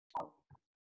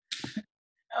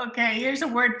Okay, here's a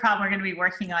word problem we're going to be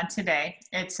working on today.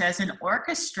 It says an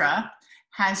orchestra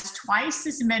has twice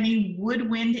as many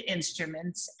woodwind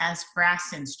instruments as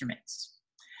brass instruments.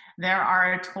 There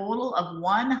are a total of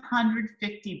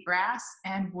 150 brass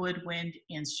and woodwind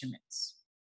instruments.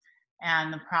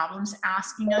 And the problem's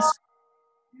asking us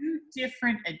two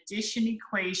different addition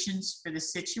equations for the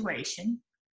situation,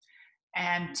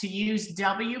 and to use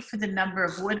W for the number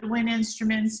of woodwind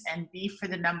instruments and B for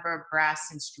the number of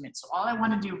brass instruments. So all I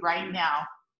want to do right now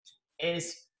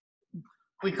is,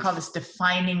 we call this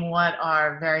defining what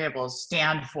our variables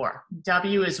stand for.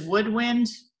 W is woodwind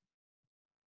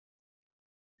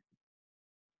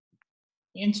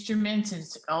instruments.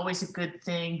 It's always a good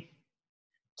thing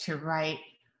to write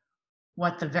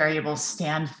what the variables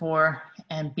stand for,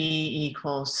 and B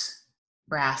equals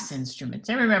brass instruments.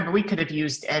 And remember, we could have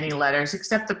used any letters,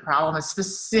 except the problem has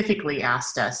specifically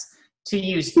asked us to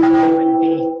use W and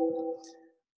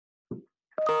B.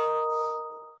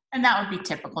 And that would be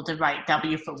typical to write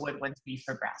W for woodwinds, B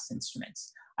for brass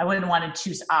instruments. I wouldn't want to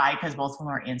choose I because both of them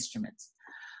are instruments.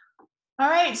 All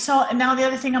right, so now the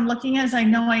other thing I'm looking at is I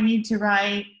know I need to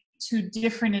write two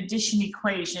different addition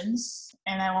equations,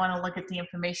 and I want to look at the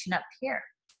information up here.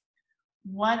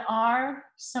 What are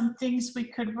some things we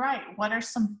could write? What are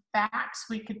some facts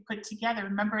we could put together?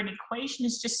 Remember, an equation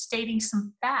is just stating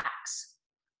some facts.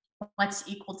 What's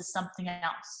equal to something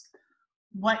else?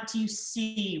 What do you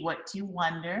see? What do you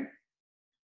wonder?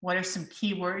 What are some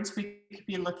keywords we could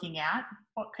be looking at?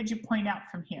 What could you point out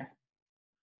from here?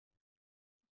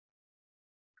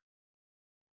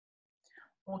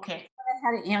 Okay. I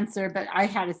had an answer, but I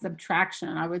had a subtraction.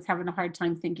 I was having a hard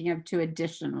time thinking of two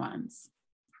addition ones.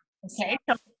 Okay,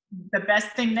 so the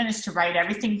best thing then is to write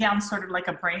everything down sort of like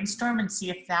a brainstorm and see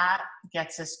if that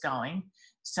gets us going.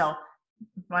 So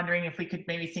wondering if we could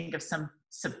maybe think of some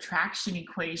subtraction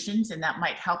equations, and that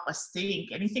might help us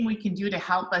think. Anything we can do to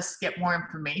help us get more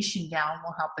information down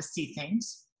will help us see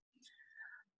things.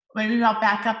 Maybe I'll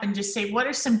back up and just say, what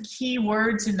are some key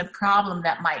words in the problem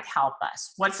that might help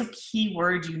us? What's a key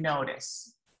word you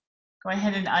notice? Go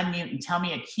ahead and unmute and tell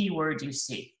me a key word you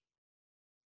see.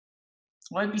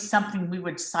 What would be something we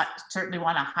would certainly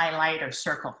want to highlight or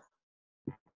circle?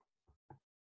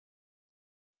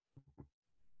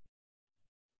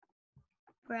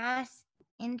 Brass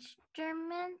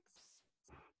instruments.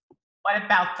 What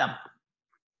about them?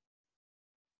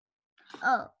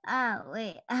 Oh,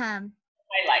 wait. Highlight.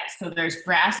 So there's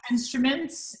brass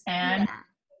instruments and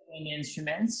wind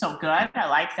instruments. So good. I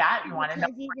like that. You want to know?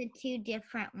 These are two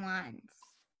different ones.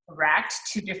 Correct.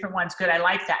 Two different ones. Good. I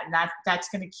like that. And that's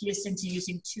going to key us into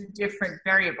using two different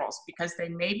variables, because they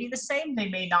may be the same, they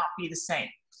may not be the same.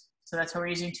 So that's why we're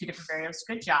using two different variables.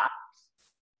 Good job.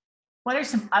 What are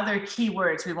some other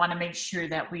keywords we want to make sure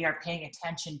that we are paying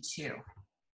attention to?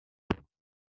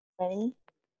 Ready?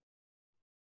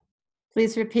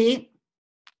 Please repeat.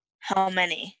 How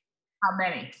many? How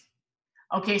many?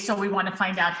 Okay, so we want to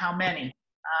find out how many.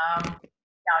 Down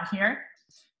here,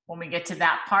 when we get to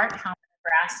that part, how many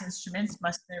brass instruments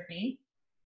must there be?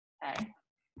 Okay.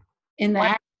 In the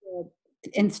actual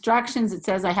instructions, it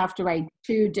says I have to write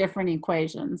two different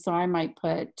equations. So I might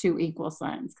put two equal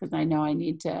signs because I know I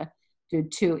need to do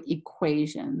two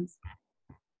equations.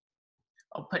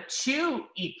 I'll put two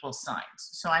equal signs.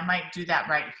 So I might do that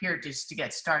right here just to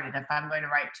get started. If I'm going to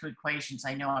write two equations,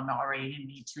 I know I'm already going to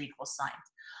need two equal signs.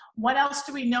 What else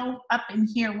do we know up in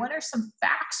here? What are some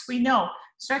facts we know?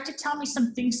 Start to tell me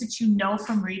some things that you know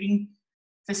from reading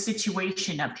the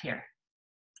situation up here.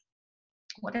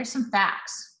 What are some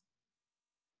facts?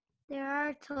 There are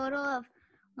a total of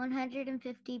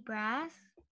 150 brass.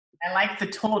 I like the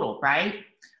total, right?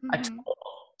 A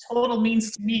total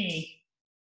means to me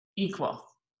equal.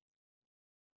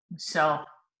 So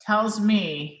tells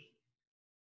me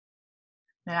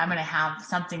that I'm going to have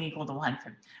something equal to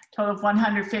 150. Total of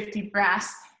 150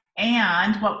 brass.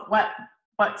 And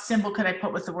what symbol could I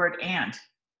put with the word and?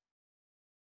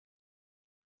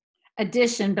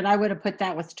 Addition, but I would have put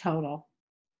that with total.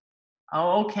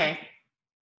 Oh, okay.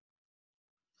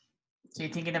 So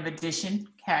you're thinking of addition,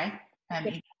 okay? And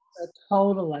a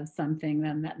total of something,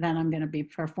 then I'm going to be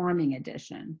performing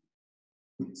addition.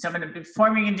 So I'm going to be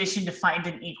forming addition to find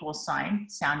an equal sign.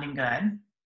 Sounding good.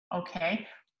 Okay.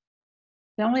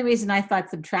 The only reason I thought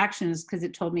subtraction is because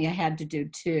it told me I had to do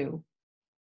two.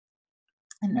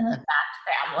 And then the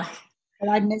back family. But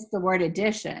I missed the word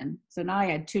addition. So now I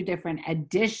had two different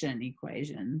addition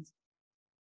equations.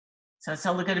 So it's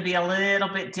only going to be a little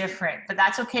bit different, but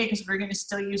that's okay because we're going to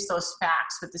still use those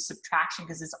facts with the subtraction,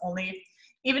 because it's only,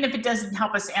 even if it doesn't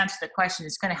help us answer the question,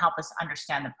 it's going to help us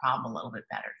understand the problem a little bit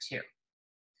better too.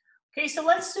 Okay, so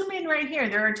let's zoom in right here.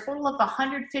 There are a total of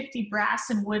 150 brass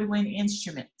and woodwind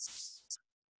instruments.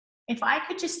 If I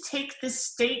could just take this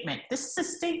statement, this is a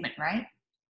statement, right?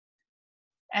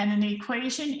 And an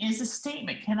equation is a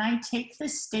statement. Can I take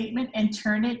this statement and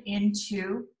turn it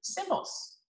into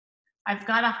symbols? I've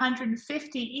got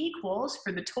 150 equals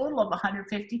for the total of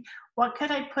 150. What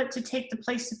could I put to take the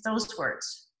place of those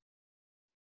words?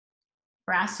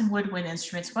 Brass and woodwind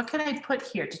instruments. What could I put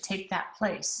here to take that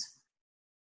place?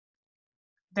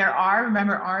 There are,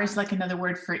 remember, R is like another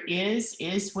word for is.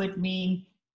 Is would mean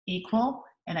equal.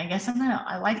 And I guess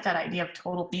I like that idea of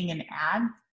total being an add.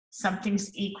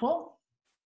 Something's equal.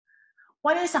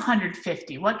 What is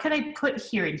 150? What could I put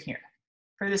here and here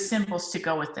for the symbols to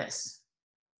go with this?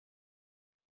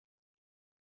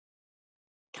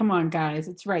 Come on, guys,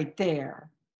 it's right there.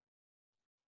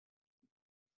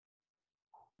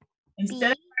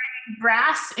 Instead of writing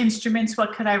brass instruments,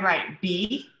 what could I write?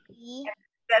 B. B.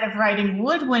 Instead of writing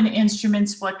woodwind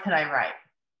instruments, what could I write?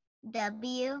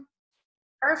 W.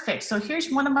 Perfect. So here's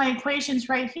one of my equations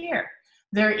right here.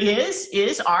 There is,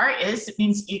 R is, it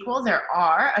means equal. There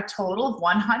are a total of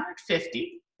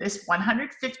 150. This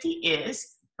 150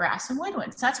 is brass and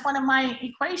woodwinds. That's one of my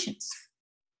equations.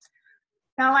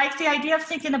 Now, I like the idea of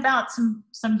thinking about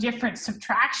some different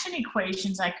subtraction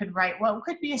equations I could write. What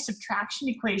could be a subtraction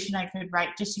equation I could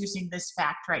write just using this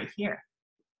fact right here?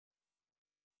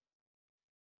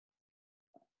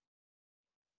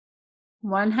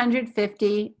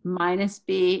 $150 minus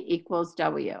B equals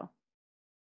W.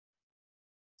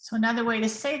 So another way to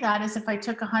say that is if I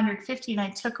took 150 and I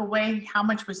took away how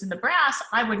much was in the brass,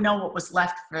 I would know what was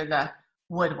left for the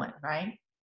woodwind, right?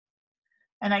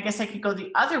 And I guess I could go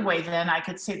the other way then. I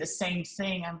could say the same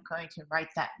thing. I'm going to write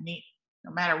that neat,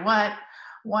 no matter what.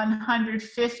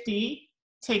 150,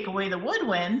 take away the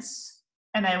woodwinds,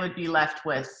 and I would be left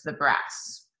with the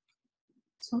brass.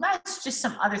 So that's just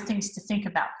some other things to think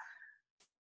about.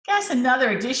 I guess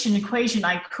another addition equation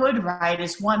I could write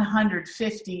is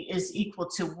 150 is equal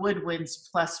to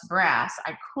woodwinds plus brass.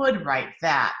 I could write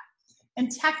that.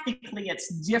 And technically it's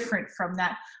different from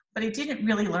that, but I didn't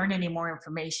really learn any more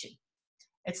information.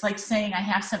 It's like saying I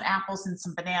have some apples and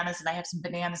some bananas, and I have some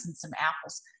bananas and some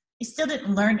apples. I still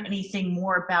didn't learn anything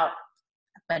more about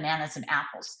bananas and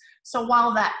apples. So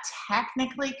while that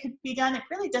technically could be done, it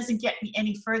really doesn't get me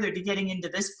any further to getting into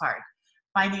this part,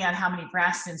 finding out how many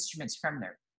brass instruments from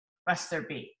there must there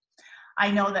be.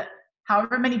 I know that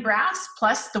however many brass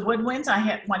plus the woodwinds, I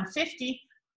hit 150,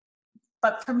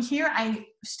 but from here I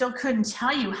still couldn't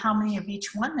tell you how many of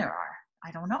each one there are. I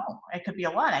don't know. It could be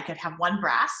a lot. I could have 1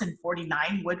 brass and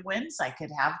 49 woodwinds. I could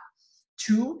have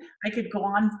 2. I could go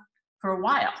on for a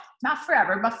while. Not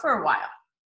forever, but for a while.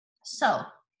 So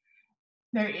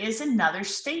there is another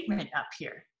statement up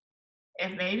here.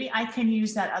 And maybe I can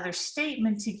use that other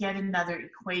statement to get another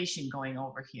equation going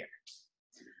over here.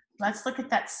 Let's look at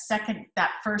that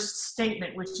first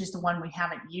statement, which is the one we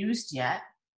haven't used yet.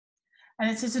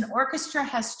 And it says an orchestra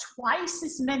has twice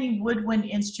as many woodwind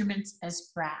instruments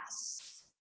as brass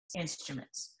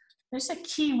instruments. There's a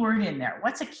key word in there.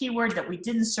 What's a key word that we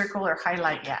didn't circle or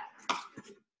highlight yet?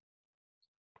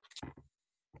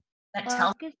 That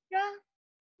tells. Orchestra.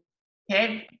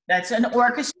 Okay, that's an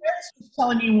orchestra. It's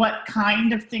telling you what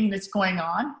kind of thing that's going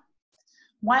on.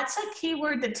 What's a key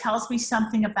word that tells me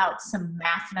something about some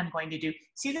math that I'm going to do?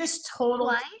 See this total?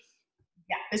 Twice.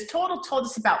 Yeah, this total told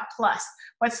us about plus.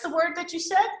 What's the word that you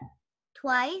said?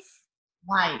 Twice.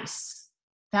 Twice.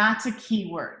 That's a key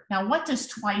word. Now, what does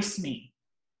twice mean?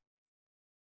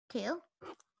 2.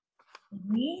 It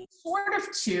means sort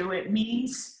of 2. It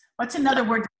means, what's another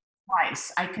word for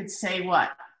twice? I could say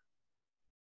what?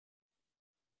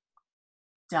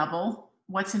 Double.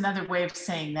 What's another way of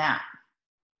saying that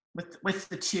with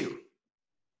the 2?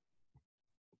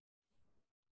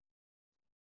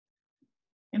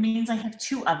 It means I have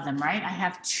 2 of them, right? I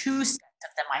have 2 sets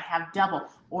of them. I have double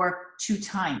or 2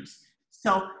 times.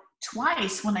 So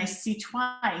twice, when I see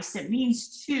twice, it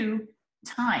means 2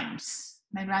 times.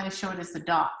 I'd rather show it as the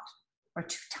dot, or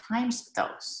 2 times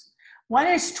those. What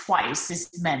is twice as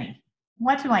many?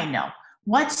 What do I know?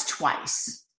 What's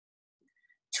twice?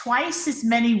 Twice as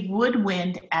many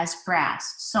woodwind as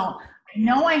brass. So I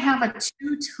know I have a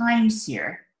 2 times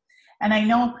here, and I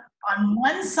know on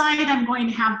one side I'm going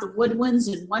to have the woodwinds,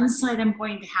 and one side I'm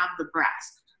going to have the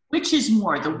brass. Which is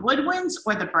more, the woodwinds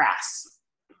or the brass?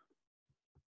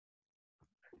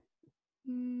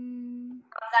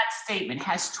 That statement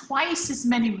has twice as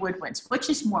many woodwinds. Which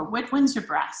is more, woodwinds or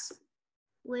brass?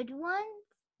 Woodwinds.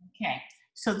 Okay,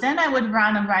 so then I would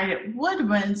run and write it,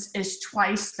 woodwinds is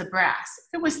twice the brass.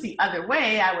 If it was the other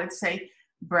way, I would say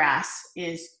brass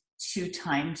is 2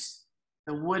 times the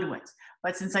the woodwinds.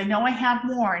 But since I know I have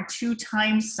more and 2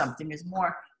 times something is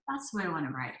more, that's the way I want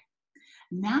to write it.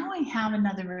 Now I have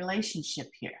another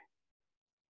relationship here.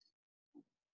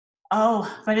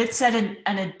 Oh, but it said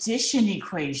an addition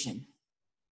equation.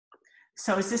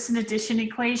 So is this an addition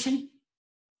equation?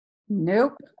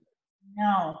 Nope.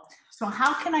 No. So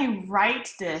how can I write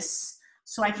this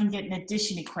so I can get an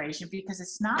addition equation? Because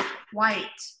it's not quite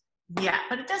yet,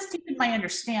 but it does deepen my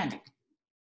understanding.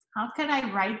 How can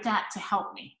I write that to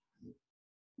help me?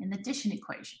 An addition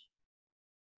equation.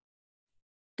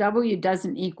 W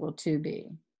doesn't equal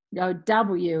 2b. No,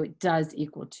 W does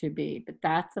equal 2b, but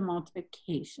that's a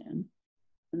multiplication.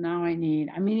 So now I need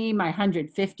my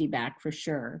 150 back for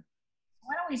sure.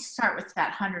 Why don't we start with that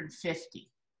 150?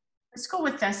 Let's go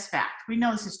with this fact. We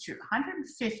know this is true.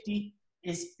 150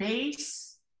 is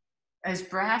base, as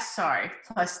brass,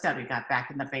 plus W, got back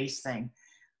in the base thing.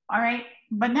 All right,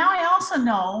 but now I also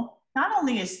know, not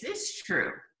only is this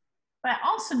true, but I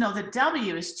also know that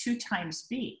W is 2 times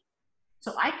B.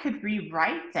 So I could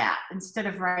rewrite that. Instead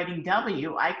of writing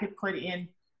W, I could put in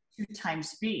 2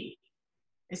 times B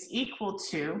is equal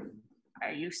to,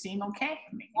 are you seeing okay?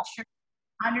 Making sure.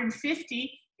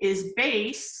 150 is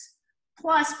base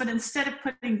plus, but instead of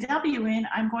putting W in,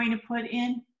 I'm going to put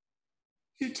in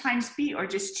 2 times B, or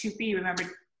just 2B. Remember,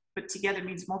 put together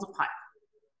means multiply.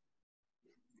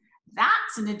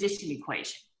 That's an addition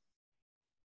equation.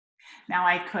 Now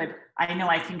I know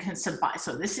I can combine.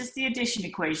 So this is the addition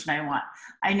equation I want.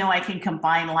 I know I can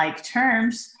combine like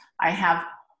terms.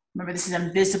 Remember this is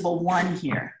invisible 1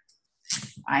 here.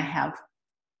 I have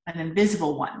an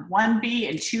invisible 1. 1B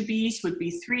and 2B's would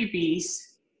be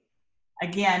 3B's.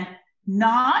 Again,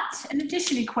 not an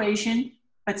addition equation,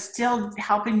 but still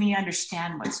helping me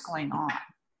understand what's going on.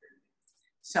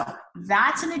 So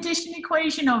that's an addition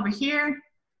equation over here.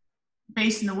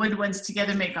 Base and the woodwinds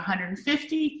together make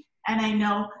 150. And I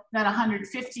know that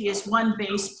 150 is 1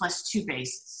 base plus 2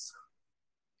 bases.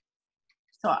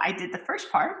 So I did the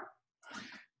first part.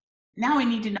 Now we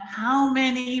need to know how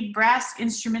many brass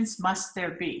instruments must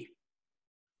there be?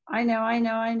 I know.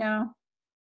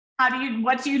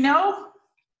 What do you know?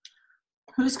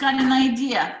 Who's got an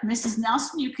idea? Mrs.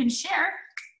 Nelson, you can share.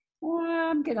 Well,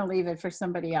 I'm gonna leave it for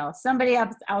somebody else. Somebody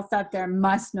else out there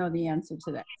must know the answer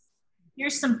to this.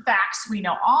 Here's some facts we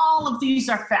know. All of these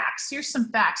are facts. Here's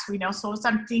some facts we know. So as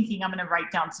I'm thinking, I'm going to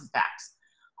write down some facts.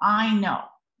 I know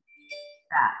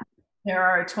that there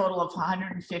are a total of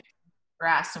 150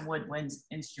 brass and woodwind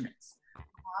instruments.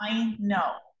 I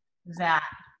know that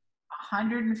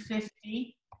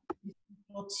 150 is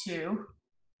equal to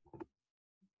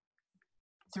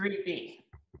 3B.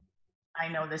 I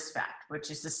know this fact, which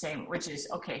is the same,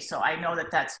 okay, so I know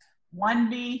that that's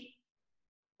 1B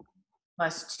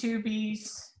plus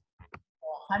 2B's,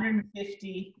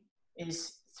 150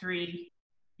 is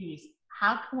 3B's.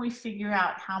 How can we figure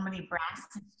out how many brass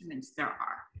instruments there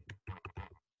are?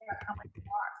 How many there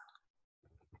are?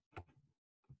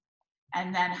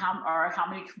 And then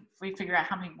we figure out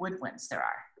how many woodwinds there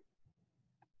are.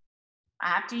 I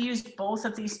have to use both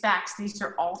of these facts. These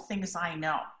are all things I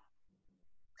know.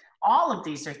 All of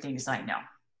these are things I know.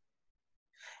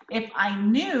 If I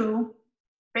knew,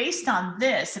 based on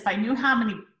this, if I knew how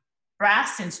many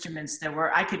brass instruments there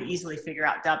were, I could easily figure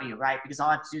out W, right? Because all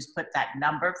I have to do is put that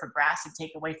number for brass and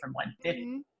take away from 150.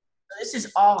 Mm-hmm. So this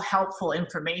is all helpful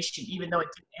information, even though it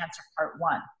didn't answer part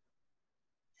 1.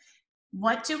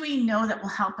 What do we know that will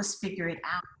help us figure it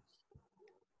out?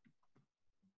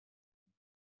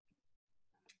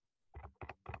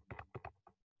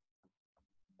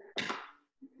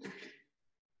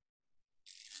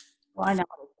 Well, I know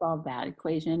how to solve that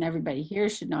equation. Everybody here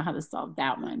should know how to solve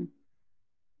that one.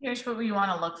 Here's what we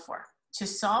want to look for. To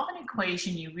solve an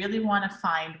equation, you really want to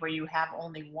find where you have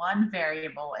only one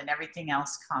variable and everything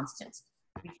else constants.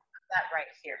 We have that right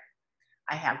here.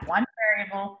 I have one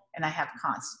variable and I have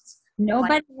constants.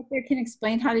 Nobody out there can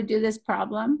explain how to do this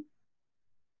problem?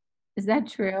 Is that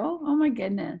true? Oh my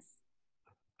goodness.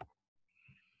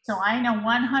 So I know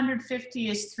 150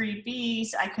 is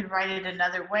 3B's. I could write it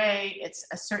another way. It's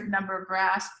a certain number of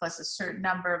brass plus a certain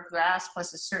number of brass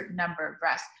plus a certain number of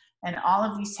brass. And all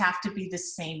of these have to be the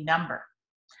same number.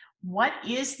 What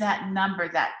is that number?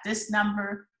 That this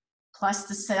number plus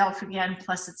the self again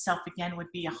plus itself again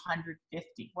would be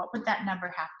 150. What would that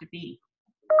number have to be?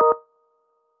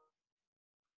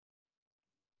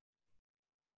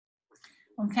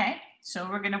 Okay, so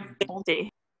we're going to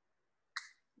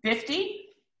 50.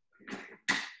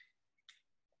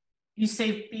 You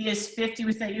say B is 50.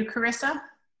 Was that you, Carissa?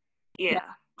 Yeah.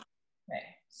 Okay,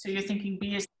 so you're thinking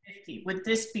B is 50. Would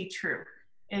this be true?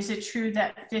 Is it true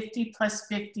that 50 plus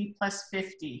 50 plus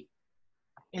 50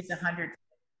 is 100.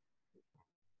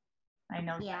 I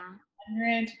know Yeah.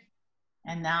 100,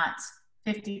 and that's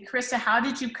 50. Carissa, how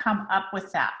did you come up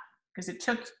with that? Because it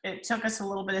took us a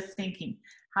little bit of thinking.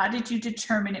 How did you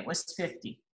determine it was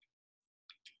 50?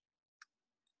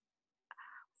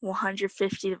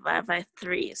 150 divided by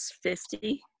 3 is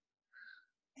 50.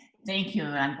 Thank you.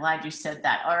 I'm glad you said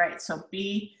that. All right, so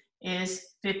B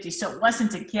is 50. So it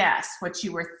wasn't a guess what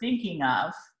you were thinking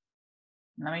of.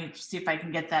 Let me see if I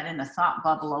can get that in the thought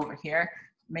bubble over here.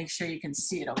 Make sure you can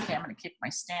see it. Okay, I'm going to kick my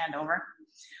stand over.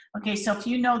 Okay, so if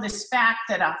you know this fact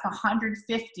that if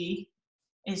 150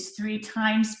 is 3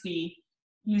 times B,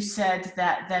 you said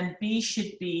that then B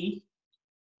should be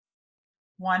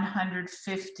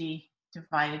 150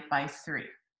 divided by 3.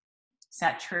 Is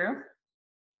that true?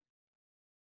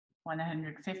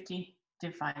 150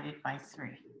 divided by 3.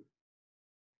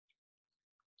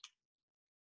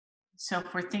 So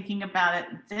if we're thinking about it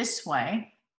this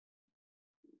way,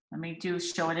 let me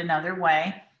show it another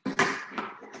way.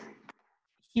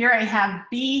 Here I have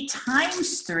B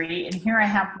times 3, and here I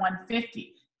have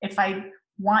 150. If I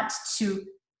want to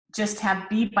just have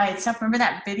B by itself, remember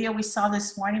that video we saw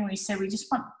this morning when we said we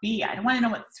just want B? I don't want to know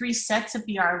what 3 sets of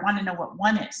B are, I want to know what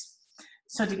 1 is.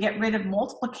 So to get rid of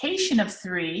multiplication of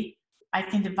 3, I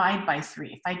can divide by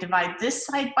 3. If I divide this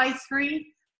side by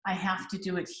 3, I have to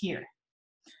do it here.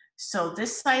 So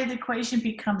this side of the equation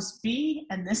becomes B,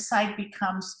 and this side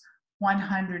becomes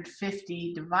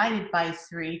 150 divided by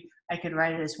 3. I could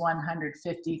write it as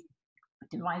 150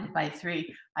 divided by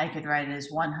 3. I could write it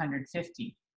as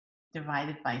 150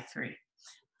 divided by 3.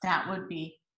 That would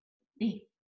be B.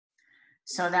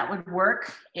 So that would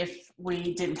work if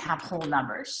we didn't have whole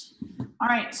numbers. All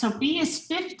right, so B is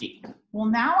 50. Well,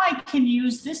 now I can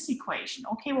use this equation.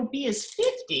 Okay, well, B is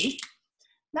 50.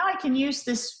 Now I can use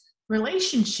this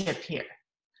relationship here.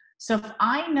 So if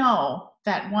I know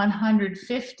that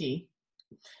 150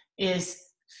 is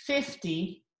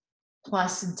 50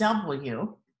 plus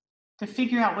W, to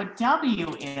figure out what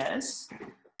W is,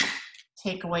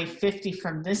 take away 50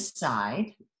 from this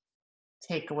side,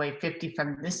 take away 50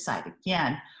 from this side.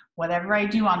 Again, whatever I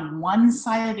do on one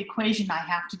side of the equation, I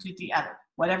have to do the other.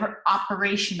 Whatever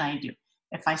operation I do.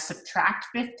 If I subtract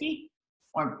 50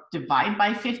 or divide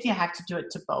by 50, I have to do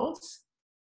it to both.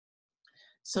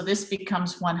 So this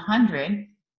becomes 100,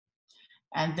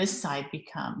 and this side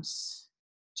becomes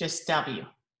just W.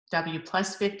 W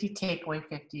plus 50, take away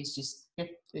 50 is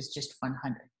just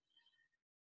 100.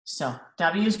 So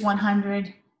W is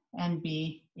 100, and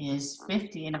B is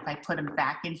 50. And if I put them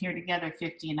back in here together,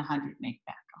 50 and 100 make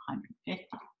back 150.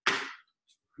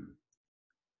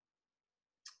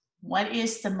 What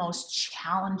is the most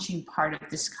challenging part of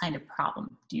this kind of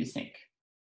problem, do you think?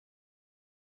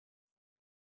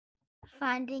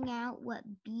 Finding out what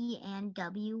B and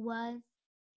W was.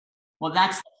 Well,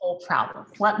 that's the whole problem.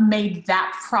 What made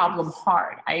that problem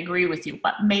hard? I agree with you.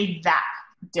 What made that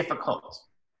difficult?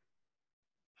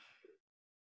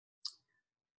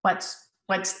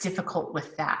 What's difficult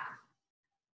with that?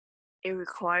 It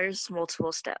requires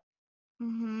multiple steps.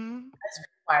 Mm-hmm. It does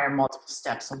require multiple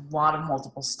steps, a lot of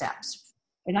multiple steps.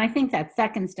 And I think that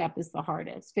second step is the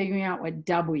hardest, figuring out what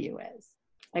W is.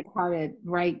 Like how to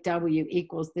write W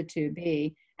equals the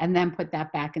 2B and then put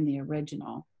that back in the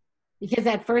original. Because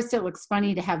at first it looks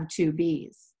funny to have 2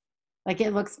 B's. Like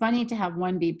it looks funny to have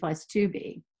 1B plus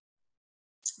 2B.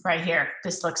 Right here,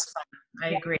 this looks fun.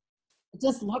 I agree. It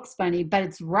just looks funny, but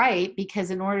it's right,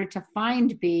 because in order to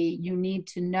find B, you need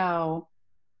to know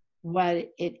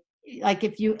what it, like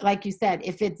if you, like you said,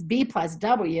 if it's B plus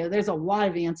W, there's a lot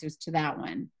of answers to that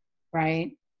one,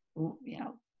 right? You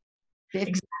know,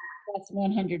 50 plus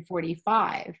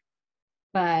 145,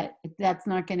 but that's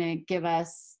not going to give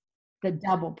us the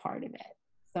double part of it.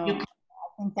 So I think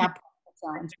that part of the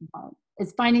challenging part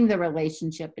is finding the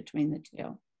relationship between the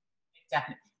two.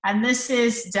 Definitely. And this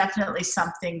is definitely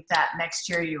something that next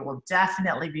year you will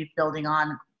definitely be building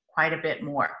on quite a bit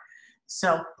more.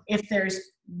 So if there's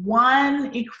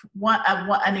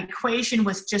an equation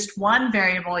with just one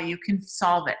variable, you can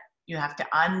solve it. You have to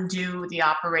undo the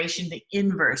operation, the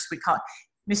inverse. We call it,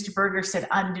 Mr. Berger said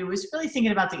undo. Was really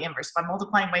thinking about the inverse. If I'm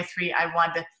multiplying by 3, I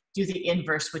want to do the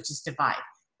inverse, which is divide.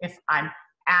 If I'm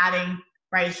adding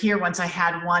right here, once I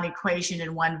had one equation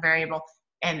and one variable,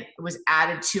 and it was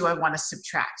added to, I want to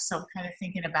subtract. So kind of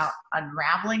thinking about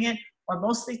unraveling it, or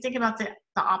mostly think about the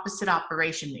opposite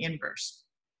operation, the inverse.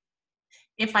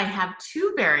 If I have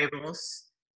 2 variables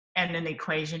and an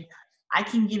equation, I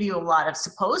can give you a lot of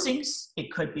supposings.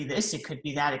 It could be this, it could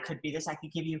be that, it could be this. I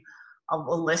could give you a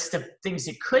list of things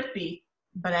it could be,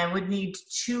 but I would need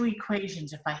 2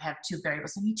 equations if I have 2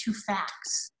 variables. I need 2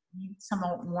 facts. I need some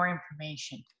more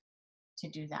information to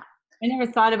do that. I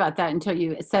never thought about that until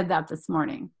you said that this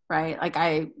morning, right? Like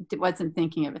wasn't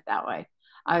thinking of it that way.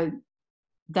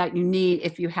 That you need,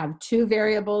 if you have two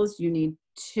variables, you need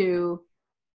two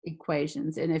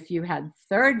equations. And if you had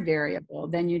third variable,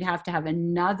 then you'd have to have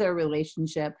another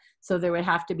relationship. So there would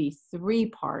have to be three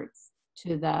parts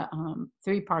to the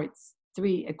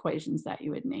three equations that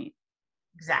you would need.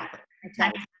 Exactly.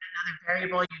 Anytime you have another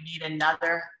variable, you need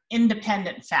another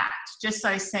independent fact. Just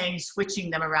by saying switching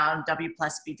them around, W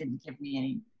plus B didn't give me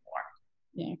any more.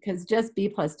 Yeah, because just B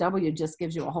plus W just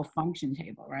gives you a whole function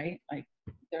table, right? Like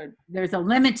there's a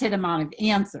limited amount of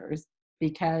answers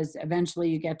because eventually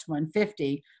you get to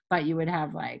 150, but you would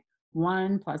have like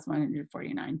 1 plus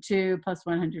 149, 2 plus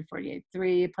 148,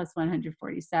 3 plus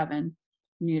 147.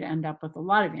 And you'd end up with a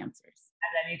lot of answers.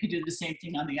 And then you could do the same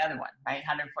thing on the other one, right?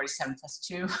 147 plus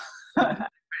 2.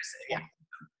 Yeah.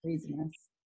 Craziness.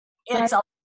 It's all.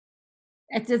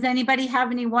 Does anybody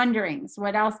have any wonderings?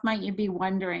 What else might you be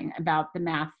wondering about the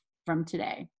math from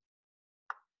today?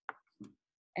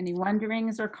 Any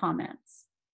wonderings or comments?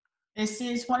 This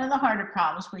is one of the harder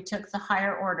problems. We took the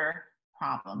higher order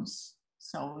problems.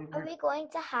 So we Are we going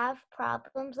to have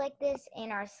problems like this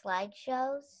in our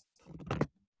slideshows?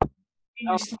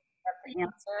 Answer.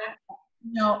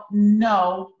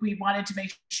 No, we wanted to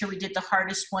make sure we did the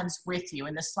hardest ones with you.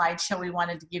 In the slideshow, we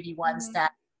wanted to give you ones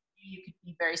that you could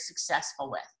be very successful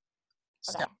with.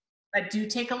 So, Okay. but do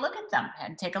take a look at them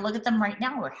and take a look at them right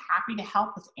now. We're happy to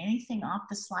help with anything off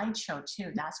the slideshow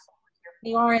too. That's what we're here for.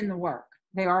 They are in the work.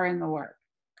 They are in the work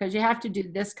because you have to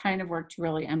do this kind of work to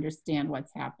really understand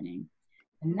what's happening.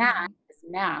 And that is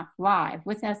math live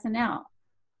with SNL.